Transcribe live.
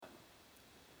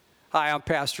Hi, I'm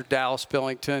Pastor Dallas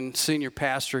Billington, Senior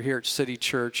Pastor here at City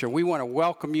Church, and we want to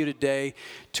welcome you today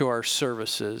to our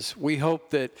services. We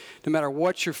hope that no matter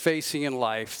what you're facing in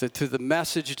life, that through the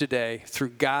message today,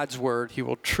 through God's Word, He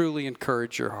will truly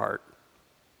encourage your heart.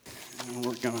 And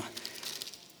we're going to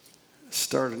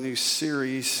start a new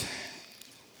series.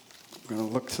 We're going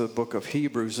to look to the book of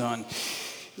Hebrews on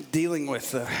dealing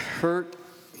with the hurt,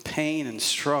 pain, and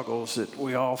struggles that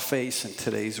we all face in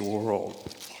today's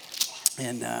world.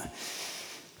 And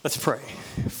let's pray.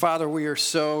 Father, we are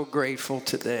so grateful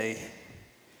today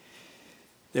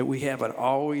that we have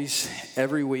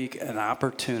every week, an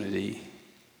opportunity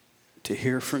to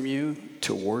hear from you,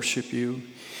 to worship you.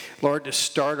 Lord, to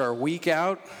start our week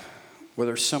out,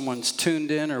 whether someone's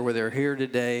tuned in or whether they're here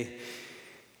today,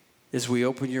 as we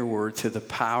open your word to the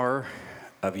power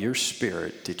of your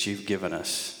Spirit that you've given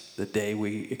us the day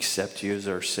we accept you as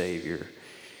our Savior.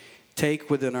 Take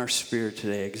within our spirit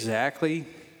today exactly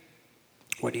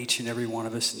what each and every one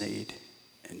of us need.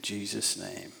 In Jesus'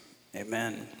 name,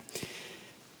 amen.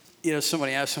 You know,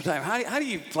 somebody asked sometime, how do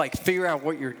you figure out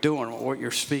what you're doing, what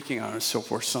you're speaking on, and so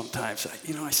forth sometimes?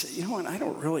 I said, what, I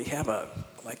don't really have a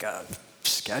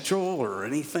schedule or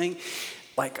anything.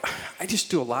 I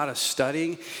just do a lot of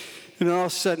studying. And then all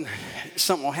of a sudden,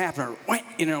 something will happen.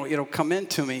 It'll come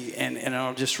into me, and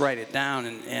I'll just write it down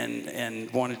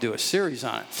and want to do a series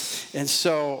on it. And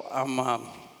so,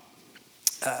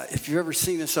 if you've ever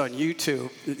seen this on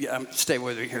YouTube, stay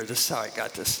with me here. This is how I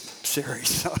got this series.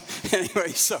 So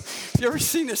anyway, if you've ever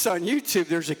seen this on YouTube,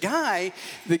 there's a guy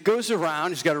that goes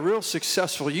around. He's got a real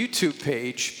successful YouTube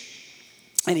page,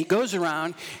 and he goes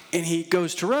around and he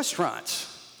goes to restaurants,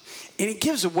 and he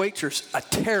gives a waitress a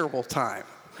terrible time.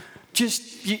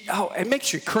 It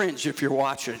makes you cringe if you're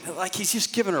watching. He's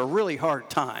just giving her a really hard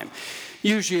time.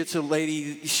 Usually it's a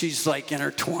lady, she's in her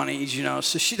 20s,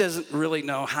 so she doesn't really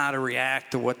know how to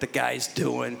react to what the guy's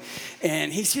doing.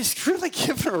 And he's just really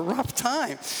giving her a rough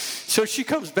time. So she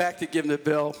comes back to give him the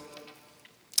bill.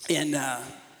 And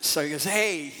so he goes,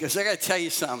 hey, I got to tell you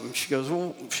something. She goes,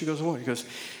 what? He goes,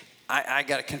 I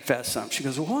got to confess something. She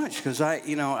goes, what? She goes,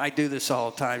 I do this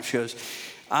all the time. She goes,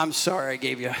 I'm sorry I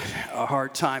gave you a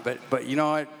hard time, but you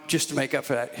know what? Just to make up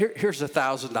for that, here's a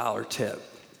 $1,000 tip.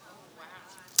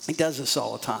 He does this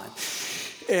all the time.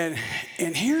 And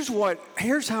here's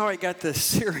how I got this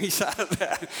series out of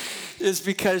that, is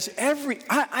because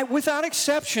without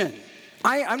exception,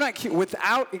 I'm not kidding,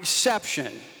 without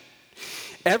exception,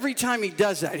 every time he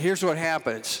does that, here's what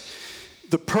happens.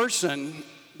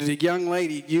 The young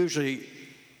lady, usually,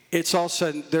 it's all of a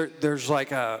sudden, there's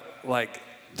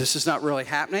this is not really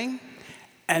happening.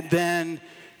 And then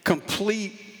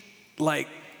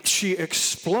she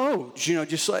explodes,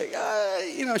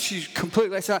 she's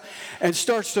completely and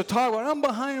starts to talk about, I'm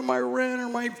behind on my rent, or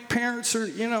my parents are,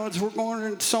 we're going,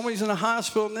 and somebody's in the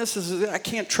hospital, and I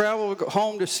can't travel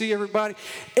home to see everybody.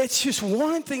 It's just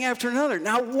one thing after another.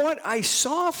 Now, what I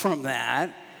saw from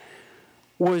that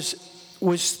was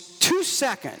 2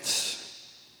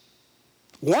 seconds.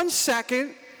 1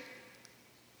 second,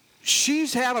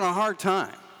 she's having a hard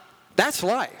time. That's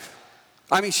life.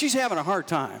 She's having a hard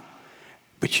time.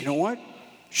 But you know what?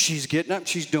 She's getting up.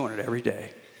 She's doing it every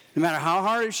day. No matter how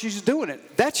hard she's doing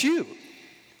it, that's you.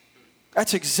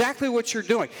 That's exactly what you're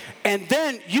doing. And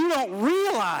then you don't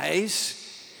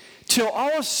realize till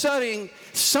all of a sudden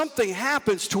something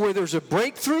happens to where there's a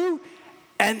breakthrough,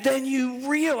 and then you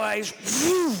realize,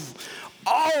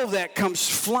 all of that comes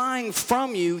flying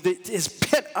from you that is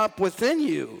pent up within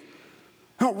you.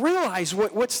 Don't realize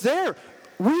what's there.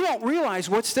 We don't realize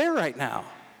what's there right now.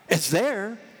 It's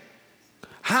there.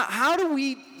 How do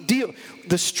we deal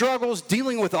the struggles,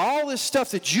 dealing with all this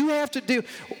stuff that you have to do?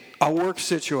 A work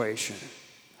situation,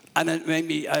 and then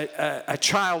maybe a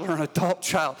child or an adult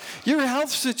child. Your health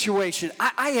situation.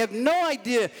 I have no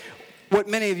idea what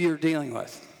many of you are dealing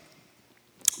with,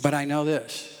 but I know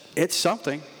this: it's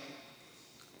something,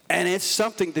 and it's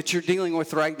something that you're dealing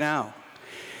with right now,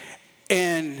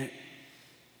 and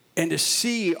to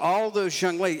see all those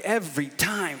young ladies, every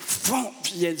time,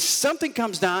 something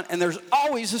comes down, and there's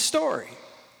always a story.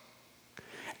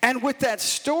 And with that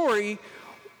story,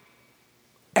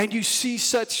 and you see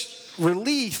such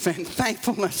relief and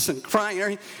thankfulness and crying and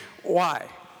everything. Why?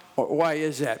 Why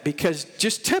is that? Because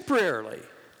just temporarily,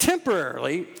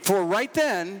 for right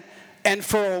then, and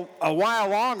for a while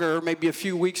longer, maybe a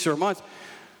few weeks or a month,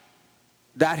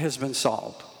 that has been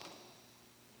solved.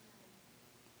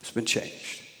 It's been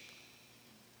changed.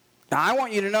 Now, I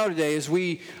want you to know today, as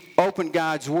we open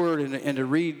God's Word and to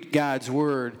read God's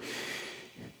Word,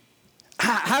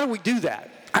 how do we do that?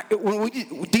 when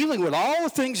we're dealing with all the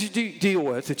things you deal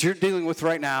with, that you're dealing with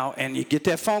right now, and you get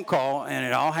that phone call and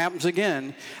it all happens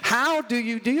again, how do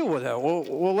you deal with it?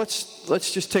 Well,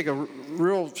 let's just take a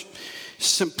real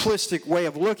simplistic way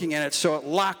of looking at it so it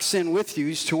locks in with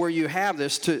you to where you have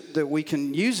this, that we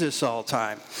can use this all the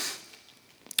time.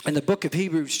 In the book of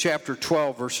Hebrews, chapter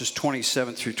 12, verses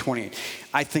 27 through 28,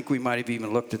 I think we might have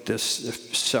even looked at this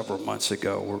several months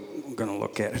ago. We're going to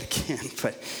look at it again.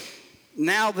 But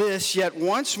now this, yet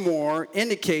once more,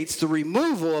 indicates the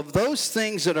removal of those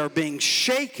things that are being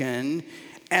shaken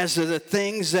as of the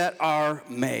things that are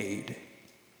made.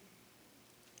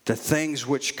 The things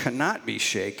which cannot be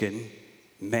shaken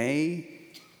may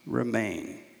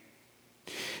remain.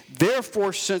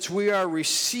 Therefore, since we are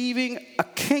receiving a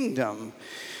kingdom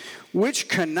which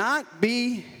cannot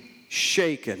be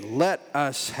shaken, let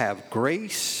us have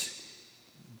grace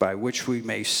by which we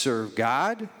may serve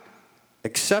God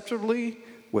acceptably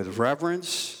with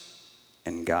reverence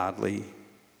and godly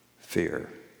fear.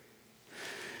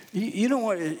 You know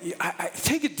what?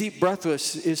 Take a deep breath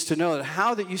is to know that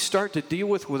how that you start to deal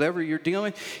with whatever you're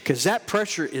dealing with, because that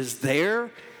pressure is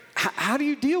there. How do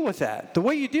you deal with that? The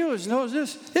way you deal is know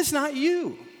this: it's not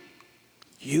you.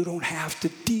 You don't have to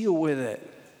deal with it.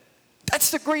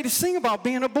 That's the greatest thing about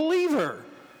being a believer.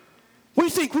 We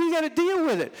think we got to deal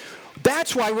with it.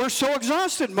 That's why we're so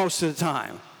exhausted most of the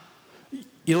time.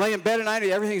 You lay in bed at night,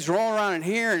 everything's rolling around in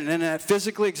here, and then that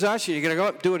physically exhausts you. You got to go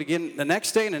up and do it again the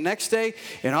next day and the next day,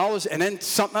 and all this, and then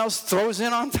something else throws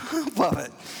in on top of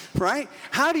it, right?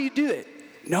 How do you do it?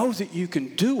 Know that you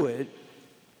can do it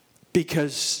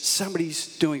because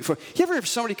somebody's doing it for you. You ever have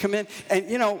somebody come in,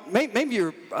 and maybe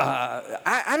you're,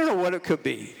 I don't know what it could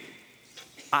be.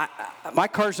 My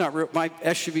car's not real, my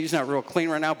SUV's not real clean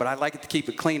right now, but I like it to keep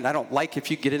it clean. I don't like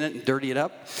if you get in it and dirty it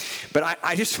up. But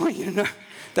I just want you to know,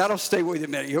 that'll stay with you a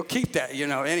minute. You'll keep that,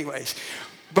 anyways.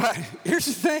 But here's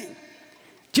the thing.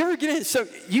 Do you ever get in? So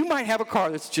you might have a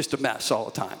car that's just a mess all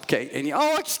the time, okay?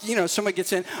 And somebody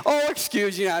gets in. Oh,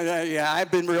 excuse me.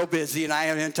 I've been real busy and I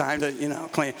haven't had time to,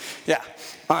 clean. Yeah.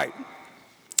 All right.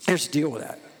 Here's the deal with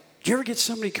that. Do you ever get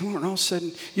somebody come over and all of a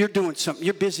sudden you're doing something,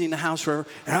 you're busy in the house, whatever,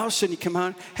 and all of a sudden you come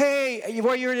on, hey,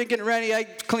 while you're getting ready, I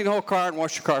clean the whole car and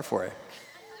wash your car for you.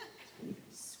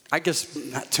 I guess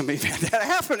not to me, that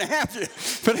happened to happen.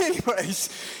 But anyways,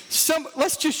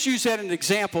 let's just use that as an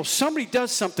example. Somebody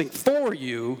does something for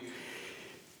you.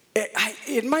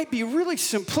 It might be really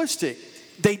simplistic.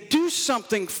 They do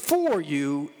something for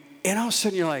you, and all of a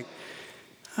sudden you're like,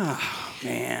 oh,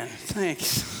 man,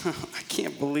 thanks. I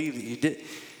can't believe that you did.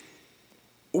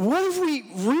 What if we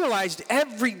realized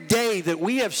every day that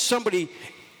we have somebody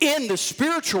in the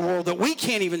spiritual world that we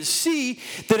can't even see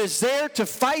that is there to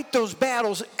fight those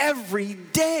battles every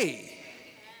day?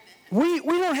 We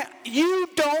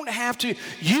don't have to,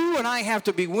 you and I have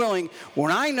to be willing.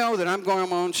 When I know that I'm going on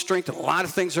my own strength and a lot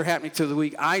of things are happening through the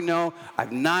week, I know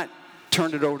I've not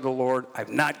turned it over to the Lord. I've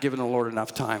not given the Lord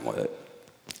enough time with it.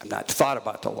 I've not thought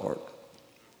about the Lord.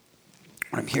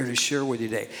 I'm here to share with you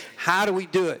today. How do we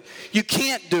do it? You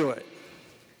can't do it.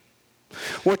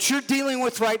 What you're dealing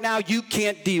with right now, you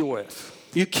can't deal with.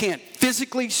 You can't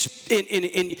physically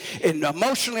and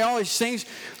emotionally, all these things.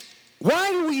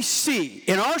 Why do we see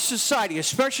in our society,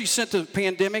 especially since the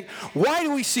pandemic, why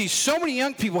do we see so many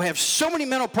young people have so many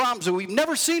mental problems that we've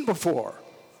never seen before?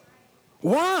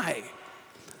 Why?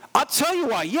 I'll tell you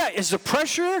why. Yeah, is the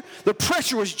pressure? The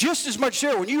pressure was just as much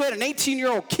there when you had an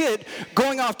 18-year-old kid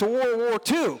going off to World War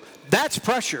II. That's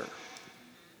pressure.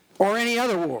 Or any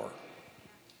other war.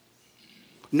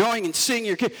 Knowing and seeing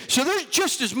your kid. So there's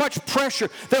just as much pressure.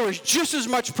 There was just as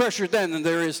much pressure then than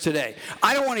there is today.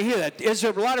 I don't want to hear that. Is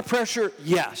there a lot of pressure?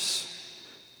 Yes.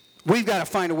 We've got to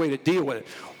find a way to deal with it.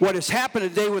 What has happened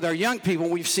today with our young people,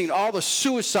 we've seen all the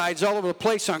suicides all over the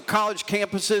place on college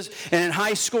campuses and in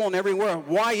high school and everywhere.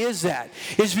 Why is that?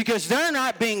 It's because they're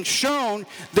not being shown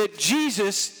that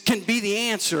Jesus can be the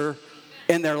answer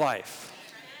in their life.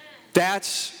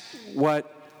 That's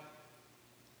what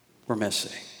we're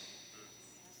missing.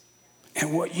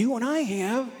 And what you and I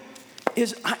have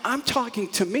is, I'm talking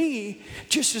to me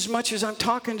just as much as I'm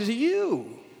talking to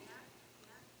you.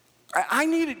 I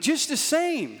need it just the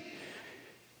same.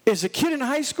 As a kid in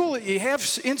high school, you have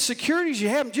insecurities, you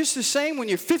have them just the same when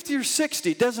you're 50 or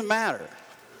 60. It doesn't matter.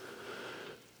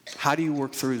 How do you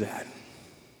work through that?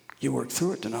 You work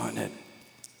through it to knowing that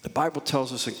the Bible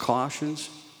tells us in Colossians,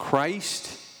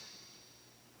 Christ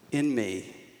in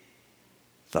me,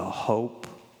 the hope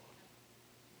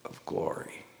of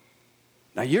glory.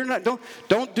 Now you're not,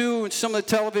 don't do some of the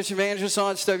television evangelists and all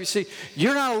that stuff you see.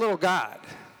 You're not a little God.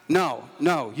 No,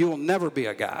 you will never be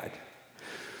a God.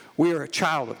 We are a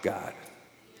child of God.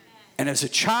 And as a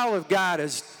child of God,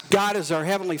 as God is our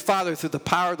Heavenly Father through the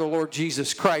power of the Lord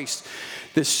Jesus Christ,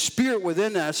 the Spirit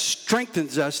within us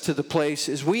strengthens us to the place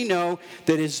as we know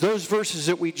that as those verses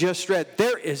that we just read,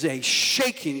 there is a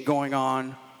shaking going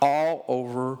on all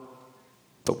over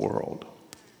the world.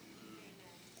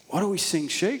 Why do we sing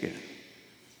shaking?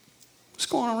 What's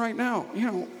going on right now?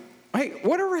 Hey,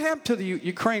 whatever happened to the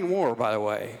Ukraine war, by the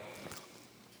way?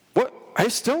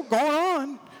 It's still going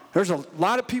on. There's a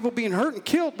lot of people being hurt and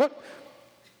killed. What?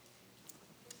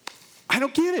 I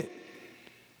don't get it.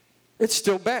 It's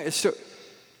still bad.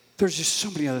 There's just so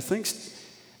many other things.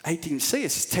 I hate to even say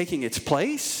it's taking its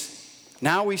place.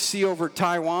 Now we see over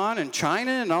Taiwan and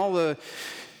China and all the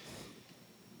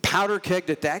powder keg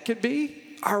that could be.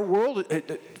 Our world,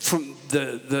 from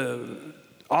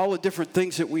all the different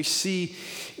things that we see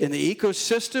in the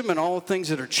ecosystem and all the things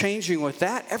that are changing with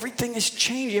that, everything is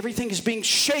changing. Everything is being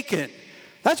shaken.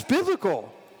 That's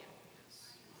biblical.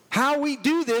 How we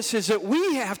do this is that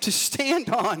we have to stand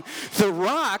on the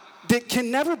rock that can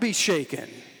never be shaken.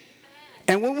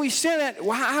 And when we say that,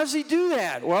 well, how does he do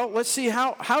that? Well, let's see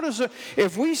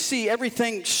if we see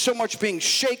everything so much being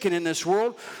shaken in this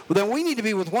world, well, then we need to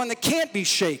be with one that can't be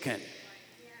shaken.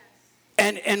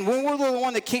 And when we're the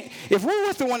one that can't, if we're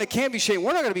with the one that can't be shaken,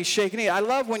 we're not going to be shaken either. I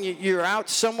love when you're out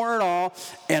somewhere at all,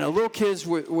 and a little kid's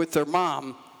with their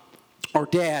mom or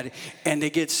dad, and they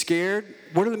get scared.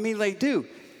 What do they mean they do?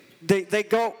 They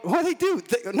go, what do they do?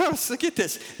 Notice, look at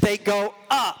this. They go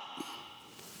up.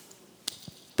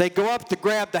 They go up to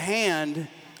grab the hand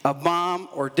of mom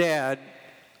or dad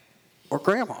or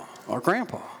grandma or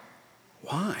grandpa.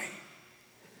 Why?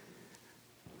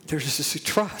 There's just a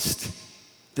trust.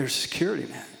 There's security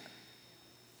in that.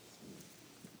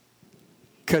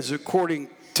 Because according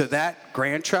to that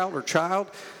grandchild or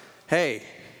child, hey,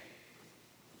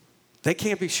 they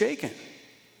can't be shaken.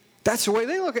 That's the way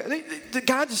they look at it.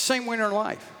 God's the same way in our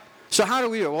life. So how do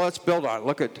we do it? Well, let's build on it.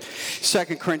 Look at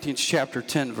 2 Corinthians chapter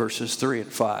 10, verses 3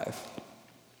 and 5.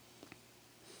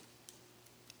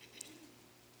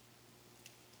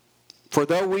 For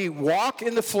though we walk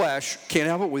in the flesh, can't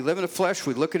help it, we live in the flesh,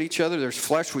 we look at each other, there's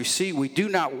flesh we see, we do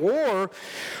not war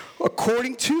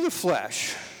according to the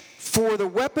flesh. For the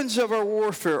weapons of our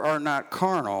warfare are not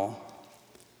carnal,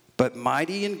 but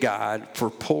mighty in God for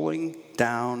pulling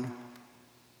down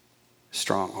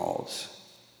strongholds,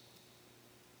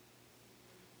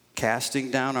 casting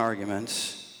down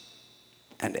arguments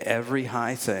and every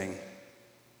high thing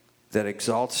that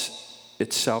exalts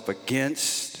itself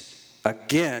against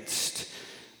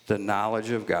the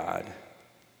knowledge of God,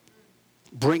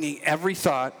 bringing every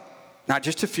thought, not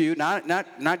just a few,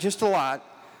 not just a lot,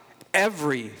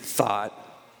 every thought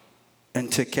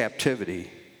into captivity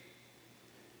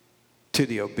to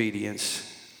the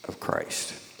obedience of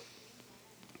Christ.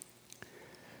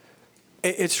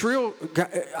 It's real.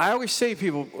 I always say to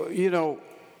people,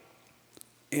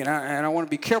 and I want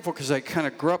to be careful because I kind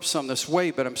of grew up some this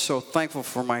way, but I'm so thankful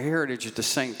for my heritage at the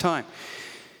same time.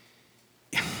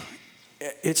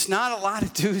 It's not a lot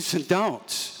of do's and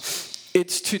don'ts.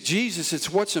 It's to Jesus. It's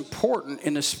what's important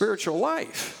in the spiritual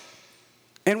life.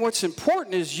 And what's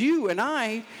important is you and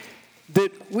I,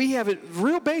 that we have it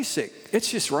real basic. It's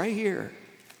just right here.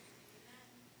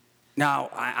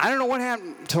 Now, I don't know what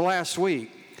happened to last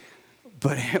week,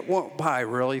 but it went by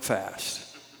really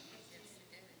fast.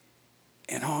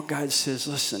 And all God says,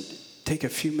 listen, take a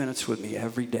few minutes with me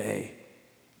every day.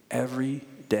 Every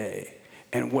day.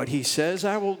 And what he says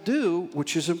I will do,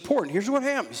 which is important. Here's what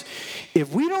happens.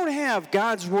 If we don't have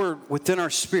God's word within our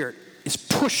spirit, it's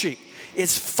pushing,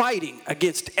 it's fighting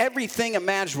against everything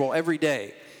imaginable every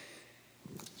day.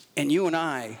 And you and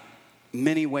I,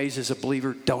 many ways as a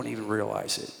believer, don't even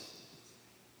realize it.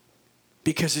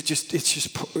 Because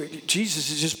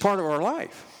Jesus is just part of our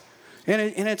life.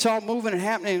 And it's all moving and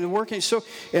happening and working.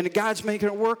 And God's making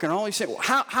it work. And all he's saying, well,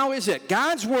 how is it?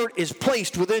 God's word is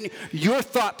placed within your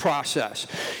thought process.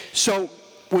 So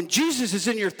when Jesus is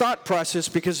in your thought process,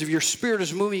 because of your spirit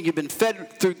is moving, you've been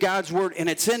fed through God's word, and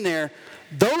it's in there,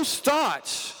 those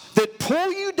thoughts that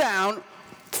pull you down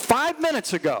 5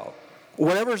 minutes ago,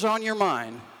 whatever's on your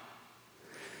mind,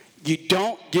 you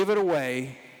don't give it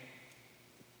away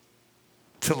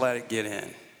to let it get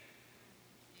in.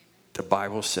 The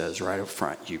Bible says right up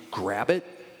front, you grab it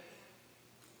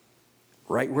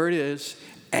right where it is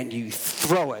and you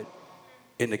throw it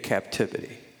into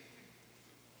captivity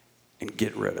and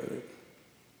get rid of it.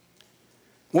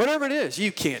 Whatever it is,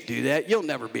 you can't do that. You'll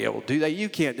never be able to do that. You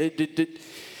can't. You can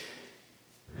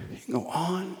go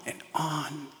on and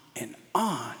on and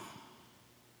on.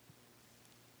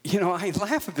 I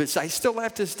laugh at this. I still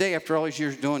laugh to this day after all these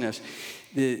years doing this.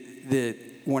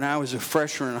 When I was a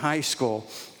freshman in high school,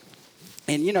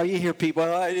 And, you know, you hear people,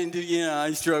 oh, I didn't do, you know,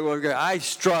 I struggle with grades. I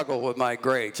struggle with my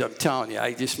grades, I'm telling you.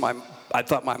 I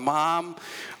thought my mom,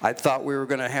 I thought we were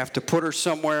going to have to put her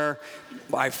somewhere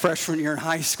my freshman year in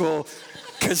high school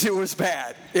because it was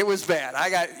bad. It was bad.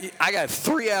 I got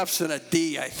 3 F's and a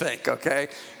D, I think, okay?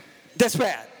 That's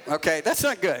bad, okay? That's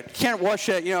not good. You can't wash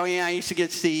that, you know, yeah, I used to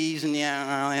get C's and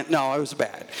yeah, no, it was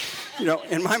bad. You know,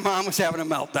 and my mom was having a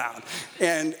meltdown.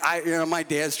 And my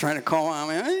dad's trying to call on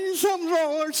me. Hey, something's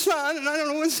wrong with our son, and I don't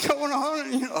know what's going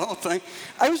on, and the whole thing.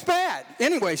 I was bad.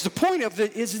 Anyways, the point of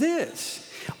it is this.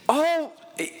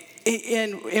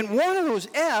 In one of those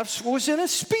F's was in a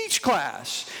speech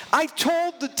class. I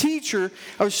told the teacher,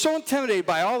 I was so intimidated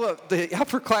by all the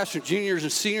upperclassmen, juniors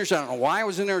and seniors. I don't know why I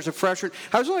was in there as a freshman.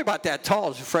 I was only about that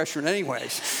tall as a freshman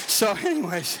anyways. So I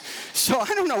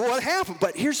don't know what happened,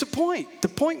 but here's the point. The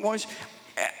point was,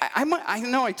 I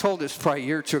know I told this probably a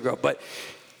year or two ago, but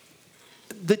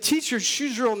the teacher,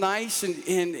 she's real nice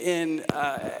and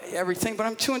everything, but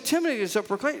I'm too intimidated as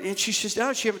upper class. And she says, oh,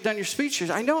 you haven't done your speech. She says,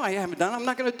 I know I haven't done it. I'm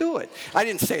not going to do it. I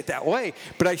didn't say it that way,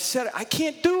 but I said, I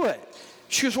can't do it.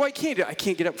 She goes, why can't you do it? I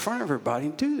can't get up in front of everybody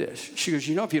and do this. She goes,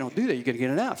 you know, if you don't do that, you're going to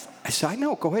get an F. I said, I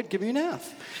know. Go ahead, give me an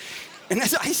F. And I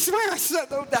swear,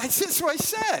 that's what I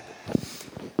said.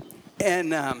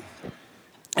 And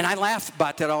I laugh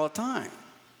about that all the time.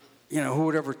 You know, who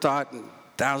would ever thought... And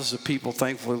thousands of people,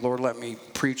 thankfully, Lord, let me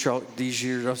preach all these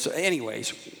years. So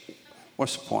anyways,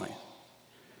 what's the point?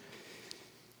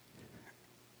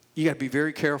 You got to be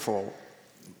very careful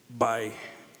by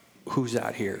who's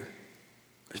out here.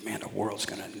 Because, man, the world's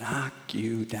going to knock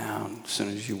you down as soon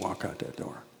as you walk out that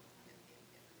door.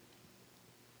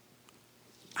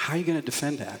 How are you going to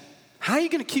defend that? How are you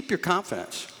going to keep your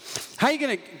confidence? How are you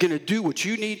going to do what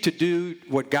you need to do,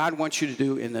 what God wants you to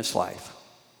do in this life?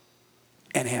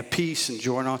 And have peace and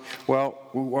joy and all.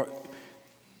 Well,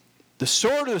 the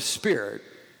sword of the Spirit,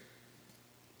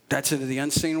 that's into the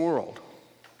unseen world,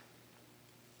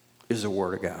 is the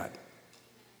Word of God.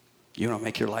 You want to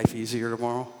make your life easier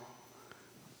tomorrow?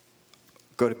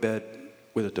 Go to bed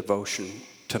with a devotion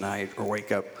tonight or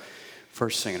wake up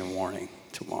first thing in the morning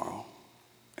tomorrow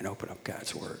and open up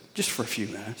God's Word just for a few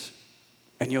minutes.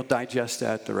 And you'll digest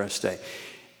that the rest of the day.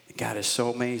 God is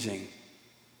so amazing.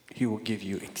 He will give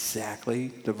you exactly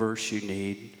the verse you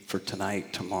need for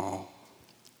tonight, tomorrow,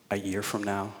 a year from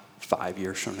now, 5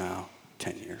 years from now,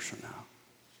 10 years from now.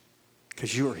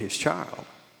 Because you are his child.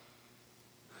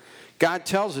 God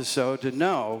tells us, so to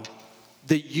know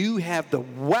that you have the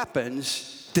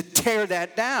weapons to tear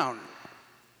that down.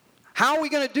 How are we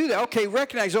going to do that? Okay,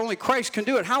 recognize only Christ can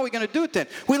do it. How are we going to do it then?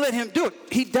 We let him do it.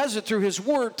 He does it through his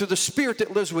word, through the Spirit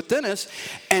that lives within us.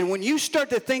 And when you start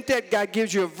to think that, God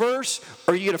gives you a verse,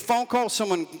 or you get a phone call,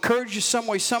 someone encourages you some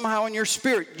way, somehow in your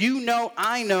spirit, you know,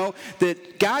 I know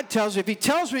that God tells, if he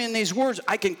tells me in these words,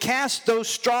 I can cast those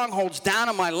strongholds down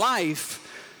in my life,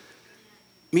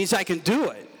 means I can do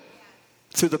it.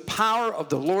 Through the power of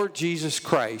the Lord Jesus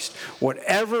Christ,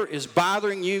 whatever is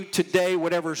bothering you today,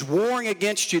 whatever is warring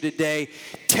against you today,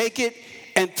 take it,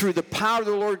 and through the power of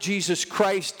the Lord Jesus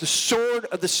Christ, the sword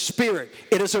of the Spirit,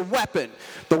 it is a weapon.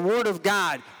 The Word of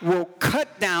God will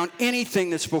cut down anything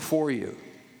that's before you.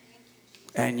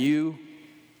 And you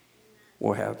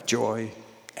will have joy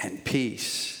and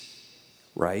peace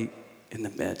right in the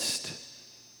midst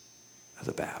of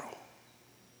the battle.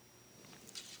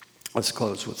 Let's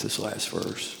close with this last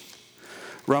verse.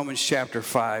 Romans chapter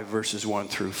 5, verses 1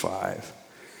 through 5.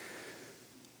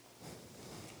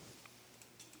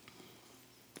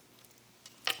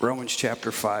 Romans chapter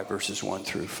 5, verses 1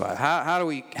 through 5. How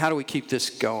do we keep this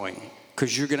going?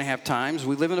 Because you're going to have times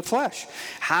we live in the flesh.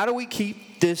 How do we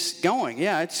keep this going?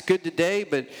 Yeah, it's good today,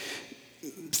 but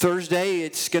Thursday,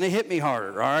 it's going to hit me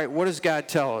harder. All right, what does God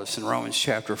tell us in Romans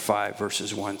chapter 5,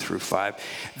 verses 1 through 5?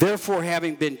 Therefore,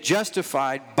 having been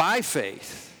justified by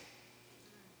faith,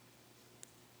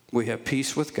 we have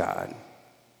peace with God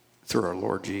through our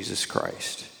Lord Jesus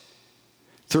Christ,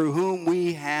 through whom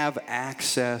we have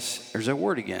access, there's that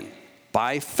word again,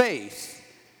 by faith,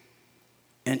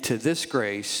 into this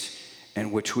grace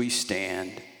in which we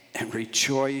stand and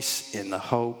rejoice in the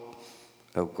hope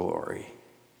of glory.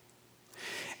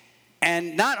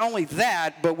 And not only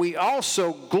that, but we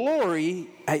also glory.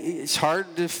 It's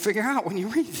hard to figure out when you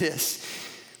read this.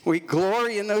 We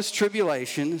glory in those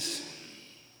tribulations,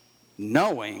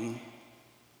 knowing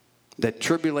that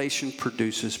tribulation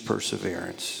produces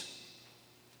perseverance.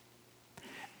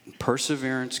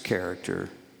 Perseverance, character,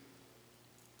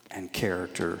 and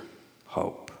character,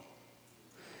 hope.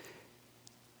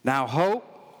 Now, hope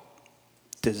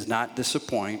does not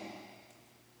disappoint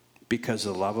because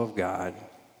the love of God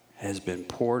has been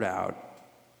poured out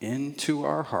into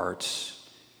our hearts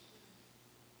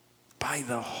by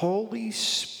the Holy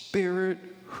Spirit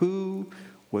who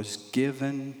was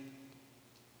given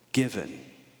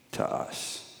to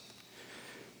us.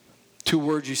 2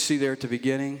 words you see there at the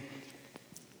beginning.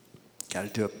 Got to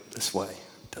do it this way.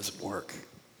 It doesn't work.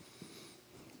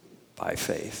 By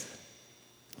faith.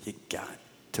 You got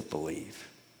to believe.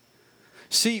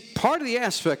 See, part of the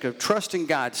aspect of trusting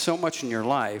God so much in your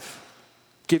life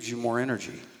gives you more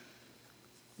energy.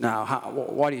 Now,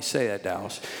 why do you say that,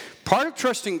 Dallas? Part of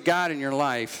trusting God in your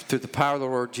life through the power of the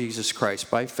Lord Jesus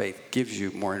Christ by faith gives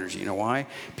you more energy. You know why?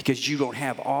 Because you don't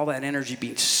have all that energy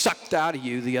being sucked out of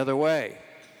you the other way.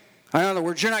 In other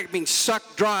words, you're not being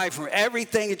sucked dry from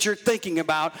everything that you're thinking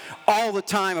about all the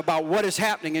time about what is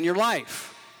happening in your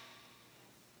life.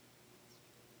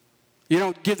 You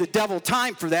don't give the devil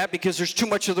time for that because there's too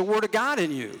much of the Word of God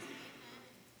in you.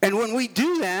 And when we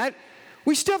do that,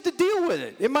 we still have to deal with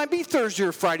it. It might be Thursday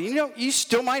or Friday. You know, you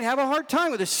still might have a hard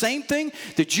time with the same thing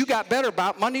that you got better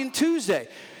about Monday and Tuesday.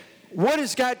 What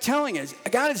is God telling us?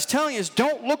 God is telling us,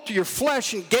 don't look to your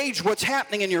flesh and gauge what's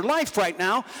happening in your life right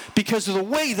now because of the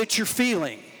way that you're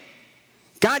feeling.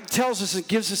 God tells us and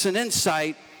gives us an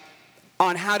insight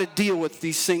on how to deal with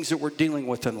these things that we're dealing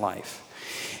with in life.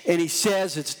 And he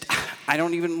says, I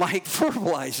don't even like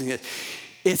verbalizing it.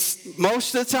 It's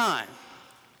most of the time,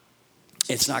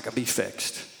 it's not going to be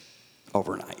fixed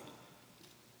overnight.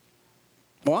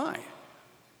 Why?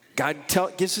 God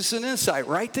gives us an insight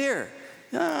right there.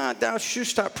 Thou should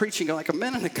stop preaching like a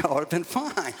minute ago. It would have been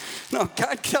fine. No,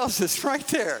 God tells us right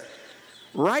there.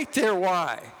 Right there,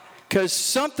 why? Because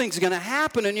something's going to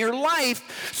happen in your life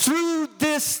through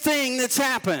this thing that's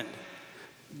happened.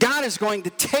 God is going to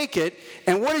take it,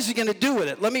 and what is he going to do with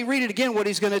it? Let me read it again, what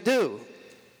he's going to do.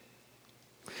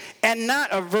 And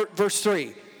not, verse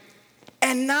 3.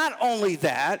 And not only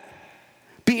that,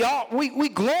 we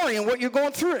glory in what you're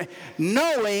going through.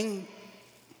 Knowing,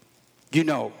 you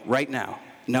know, right now,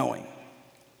 knowing,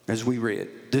 as we read,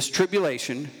 this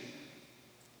tribulation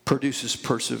produces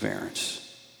perseverance.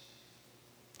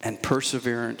 And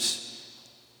perseverance,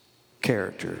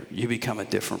 character. You become a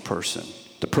different person.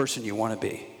 The person you want to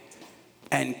be.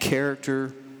 And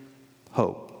character,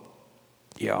 hope.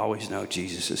 You always know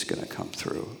Jesus is going to come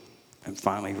through. And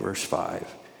finally, verse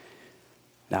 5.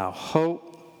 Now,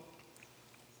 hope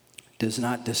does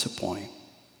not disappoint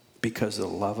because the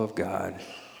love of God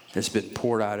has been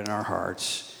poured out in our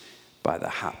hearts by the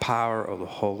power of the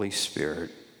Holy Spirit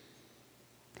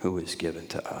who is given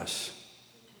to us.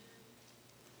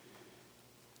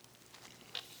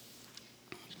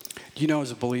 Do you know,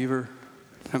 as a believer,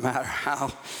 no matter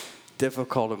how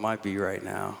difficult it might be right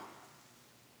now,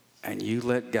 and you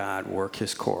let God work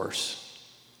his course,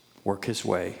 work his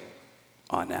way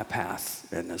on that path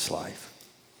in this life,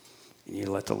 and you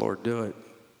let the Lord do it.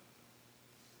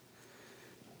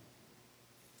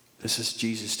 This is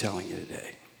Jesus telling you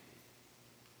today.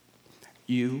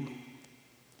 You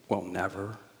will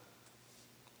never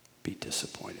be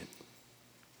disappointed.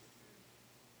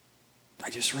 I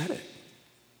just read it.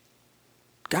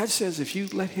 God says if you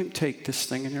let him take this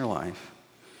thing in your life,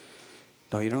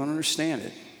 though you don't understand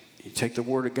it, you take the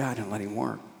Word of God and let him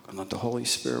work, and let the Holy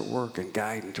Spirit work and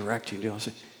guide and direct you.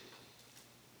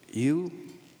 You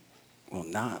will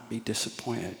not be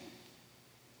disappointed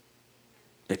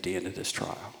at the end of this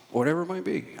trial. Whatever it might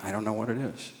be. I don't know what it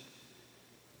is.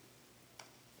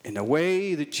 And the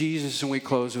way that Jesus, and we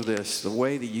close with this, the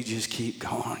way that you just keep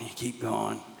going, you keep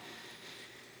going.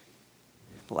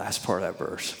 The last part of that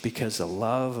verse. Because the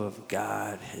love of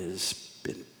God has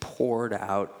been poured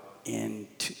into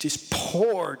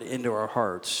our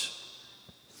hearts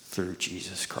through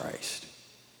Jesus Christ.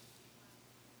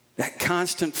 That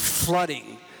constant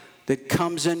flooding that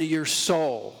comes into your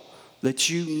soul, that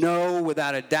you know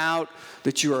without a doubt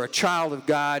that you are a child of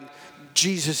God.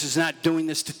 Jesus is not doing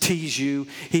this to tease you.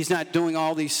 He's not doing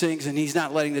all these things, and he's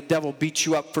not letting the devil beat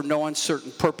you up for no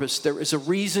uncertain purpose. There is a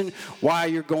reason why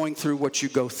you're going through what you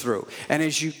go through. And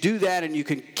as you do that, and you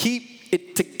can keep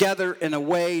it together in a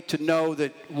way to know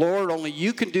that, Lord, only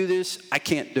you can do this, I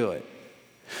can't do it.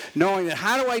 Knowing that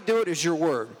how do I do it is your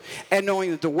word. And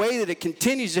knowing that the way that it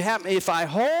continues to happen, if I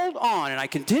hold on, and I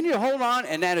continue to hold on,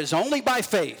 and that is only by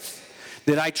faith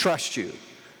that I trust you.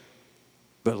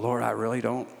 But Lord, I really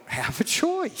don't have a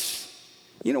choice.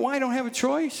 You know why I don't have a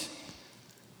choice?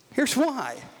 Here's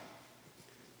why.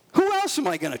 Who else am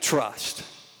I going to trust?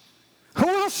 Who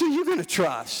else are you going to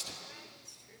trust?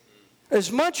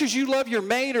 As much as you love your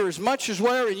mate or as much as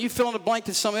whatever, and you fill in the blank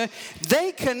to something,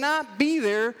 they cannot be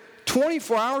there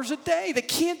 24 hours a day. They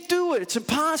can't do it. It's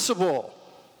impossible.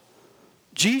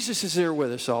 Jesus is there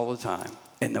with us all the time.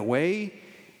 And the way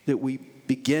that we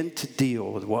begin to deal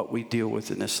with what we deal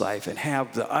with in this life and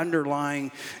have the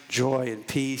underlying joy and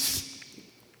peace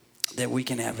that we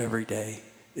can have every day,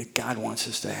 that God wants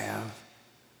us to have.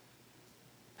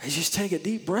 And just take a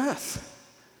deep breath.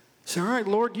 Say, all right,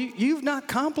 Lord, you've not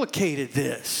complicated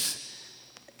this.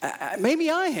 Maybe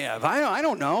I have. I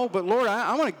don't know. But, Lord,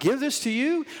 I want to give this to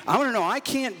you. I want to know I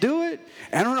can't do it.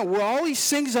 I don't know. Well, all these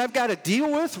things I've got to deal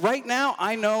with right now,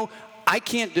 I know I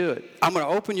can't do it. I'm going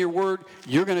to open your word.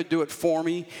 You're going to do it for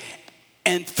me.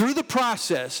 And through the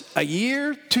process, a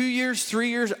year, 2 years, 3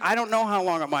 years, I don't know how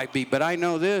long it might be, but I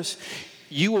know this.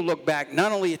 You will look back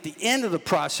not only at the end of the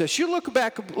process, you look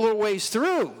back a little ways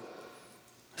through.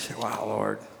 I say, wow,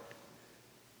 Lord,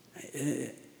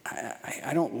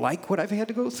 I don't like what I've had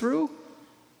to go through,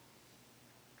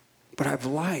 but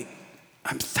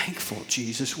I'm thankful,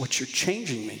 Jesus, what you're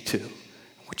changing me to,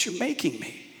 what you're making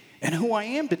me, and who I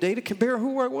am today to compare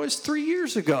who I was 3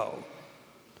 years ago.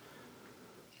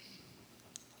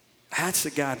 That's the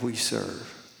God we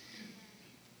serve.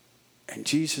 And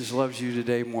Jesus loves you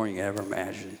today more than you ever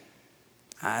imagined.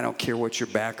 I don't care what your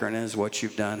background is, what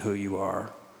you've done, who you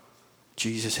are.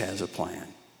 Jesus has a plan.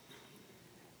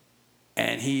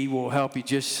 And he will help you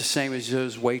just the same as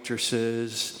those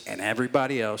waitresses and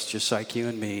everybody else, just like you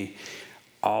and me.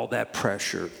 All that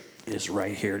pressure is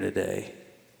right here today.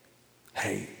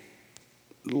 Hey,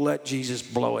 let Jesus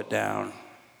blow it down.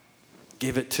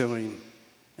 Give it to him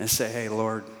and say, hey,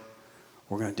 Lord,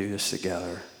 we're going to do this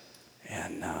together.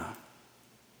 And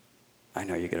I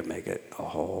know you're going to make it a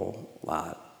whole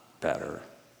lot better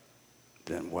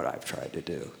than what I've tried to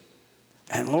do.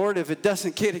 And Lord, if it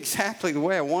doesn't get exactly the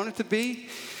way I want it to be,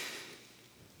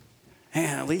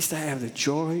 man, at least I have the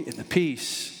joy and the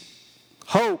peace.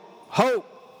 Hope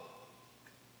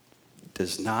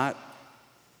does not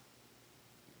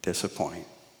disappoint.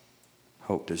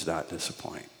 Hope does not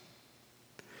disappoint.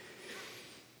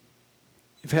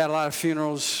 You've had a lot of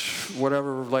funerals,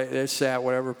 whatever, this, that,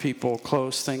 whatever, people,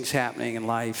 close things happening in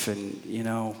life. And, you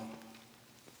know,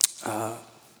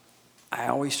 I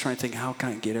always try to think, how can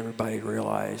I get everybody to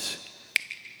realize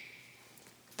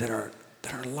that our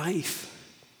life,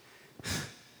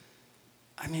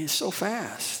 I mean, it's so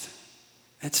fast.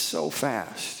 It's so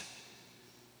fast.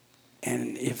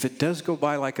 And if it does go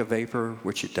by like a vapor,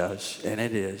 which it does, and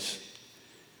it is,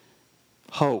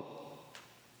 hope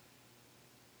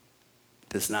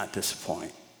does not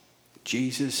disappoint.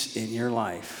 Jesus in your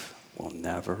life will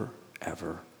never,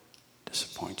 ever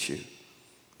disappoint you.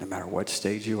 No matter what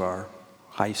stage you are,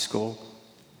 high school,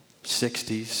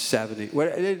 60s, 70s,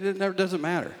 it never doesn't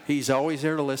matter. He's always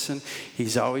there to listen.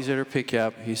 He's always there to pick you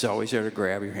up. He's always there to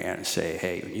grab your hand and say,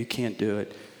 hey, when you can't do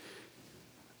it,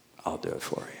 I'll do it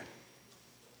for you.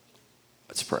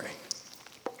 Let's pray.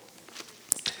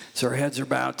 So our heads are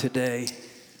bowed today.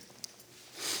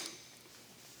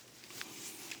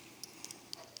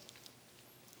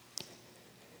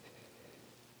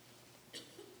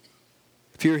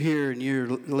 If you're here and you're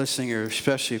listening, or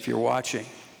especially if you're watching,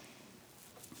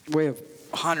 we have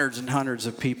hundreds and hundreds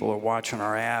of people are watching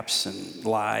our apps and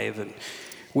live, and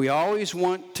we always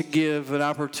want to give an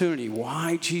opportunity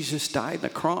why Jesus died on the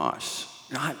cross.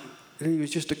 Not that he was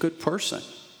just a good person.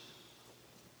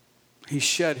 He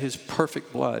shed his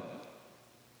perfect blood.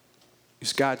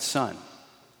 He's God's son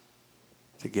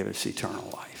to give us eternal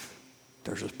life.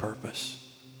 There's his purpose.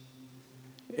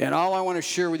 And all I want to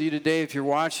share with you today, if you're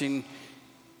watching,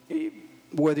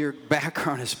 whether your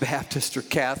background is Baptist or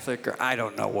Catholic, or I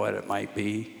don't know what it might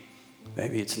be.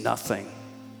 Maybe it's nothing.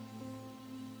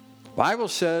 The Bible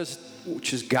says,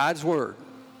 which is God's word,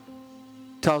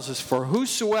 tells us, for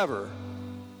whosoever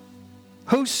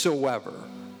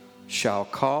shall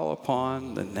call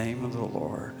upon the name of the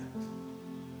Lord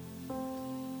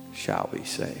shall be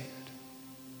saved.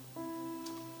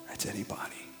 That's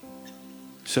anybody.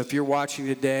 So if you're watching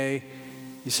today,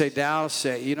 you say, Dallas,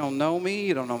 you don't know me,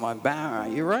 you don't know my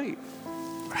background. You're right.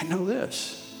 But I know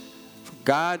this. For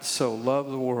God so loved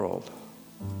the world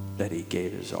that he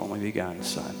gave his only begotten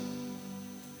Son,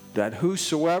 that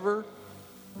whosoever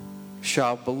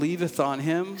shall believeth on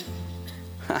him,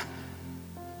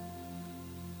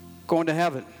 going to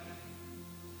heaven.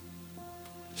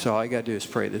 So all you got to do is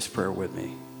pray this prayer with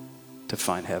me to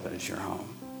find heaven as your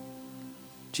home.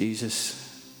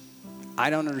 Jesus,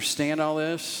 I don't understand all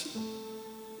this.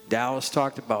 Dallas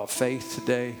talked about faith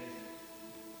today.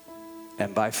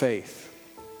 And by faith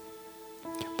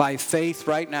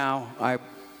right now,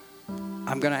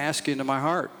 I'm going to ask you into my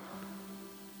heart.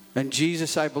 And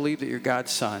Jesus, I believe that you're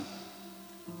God's son.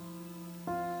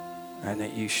 And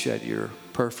that you shed your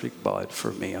perfect blood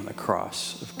for me on the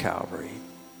cross of Calvary.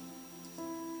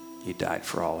 You died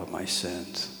for all of my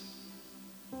sins.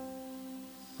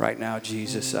 Right now,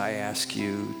 Jesus, I ask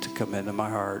you to come into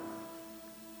my heart.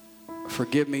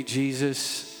 Forgive me,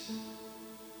 Jesus,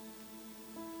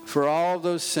 for all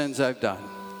those sins I've done.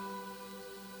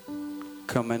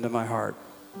 Come into my heart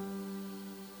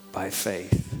by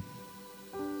faith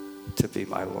to be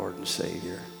my Lord and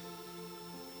Savior.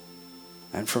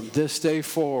 And from this day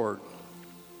forward,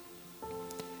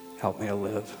 help me to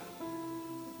live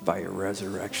by your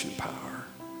resurrection power.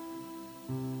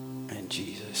 In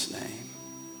Jesus' name.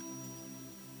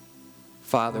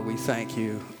 Father, we thank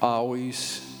you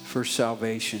always for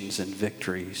salvations and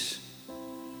victories.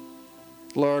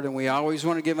 Lord, and we always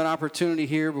want to give an opportunity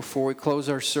here before we close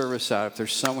our service out. If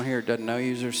there's someone here that doesn't know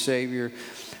you as their Savior,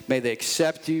 may they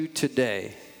accept you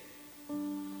today.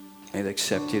 May they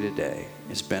accept you today,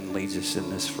 as Ben leads us in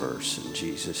this verse, in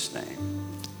Jesus'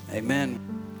 name. Amen.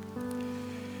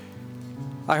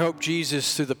 I hope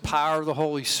Jesus, through the power of the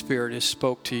Holy Spirit, has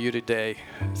spoke to you today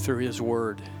through his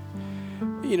word.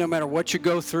 No matter what you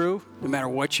go through, no matter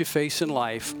what you face in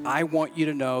life, I want you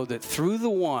to know that through the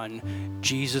one,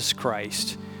 Jesus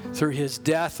Christ, through his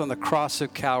death on the cross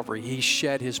of Calvary, he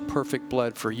shed his perfect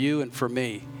blood for you and for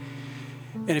me.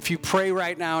 And if you pray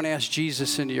right now and ask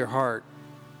Jesus into your heart,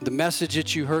 the message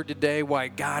that you heard today, why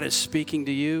God is speaking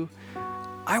to you,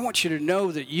 I want you to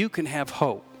know that you can have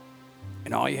hope.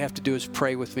 And all you have to do is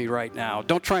pray with me right now.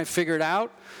 Don't try and figure it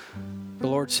out. The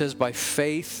Lord says by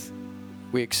faith,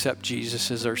 we accept Jesus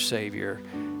as our Savior,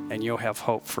 and you'll have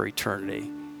hope for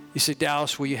eternity. You say,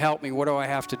 Dallas, will you help me? What do I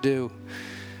have to do?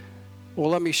 Well,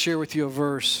 let me share with you a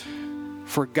verse.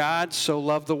 For God so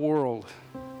loved the world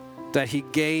that he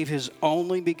gave his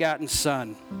only begotten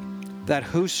Son, that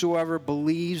whosoever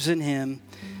believes in him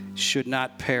should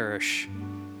not perish,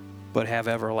 but have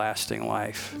everlasting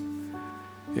life.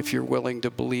 If you're willing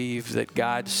to believe that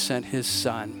God sent his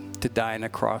Son to die on the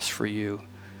cross for you,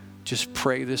 just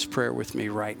pray this prayer with me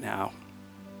right now.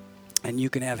 And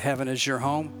you can have heaven as your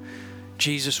home.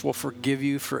 Jesus will forgive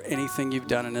you for anything you've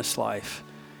done in this life.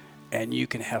 And you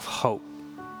can have hope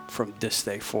from this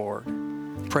day forward.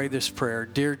 Pray this prayer.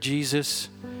 Dear Jesus,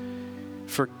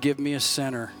 forgive me a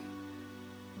sinner.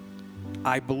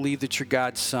 I believe that you're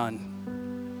God's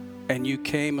Son. And you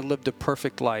came and lived a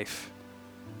perfect life.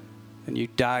 And you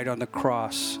died on the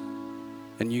cross.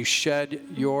 And you shed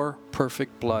your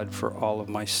perfect blood for all of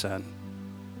my sin.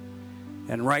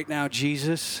 And right now,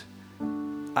 Jesus,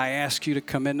 I ask you to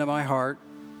come into my heart,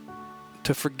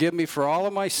 to forgive me for all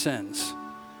of my sins,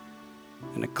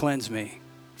 and to cleanse me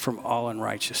from all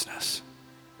unrighteousness.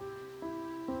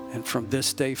 And from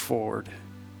this day forward,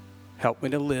 help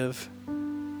me to live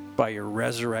by your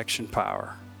resurrection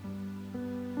power.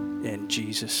 In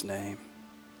Jesus' name.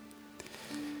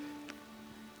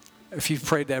 If you've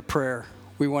prayed that prayer,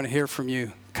 we want to hear from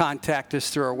you. Contact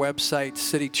us through our website,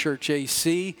 City Church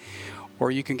AC, or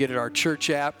you can get it our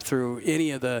church app through any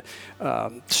of the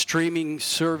streaming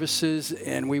services,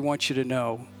 and we want you to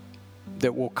know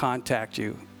that we'll contact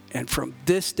you. And from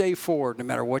this day forward, no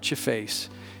matter what you face,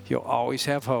 you'll always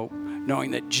have hope,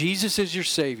 knowing that Jesus is your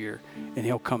Savior, and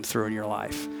he'll come through in your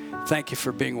life. Thank you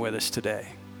for being with us today.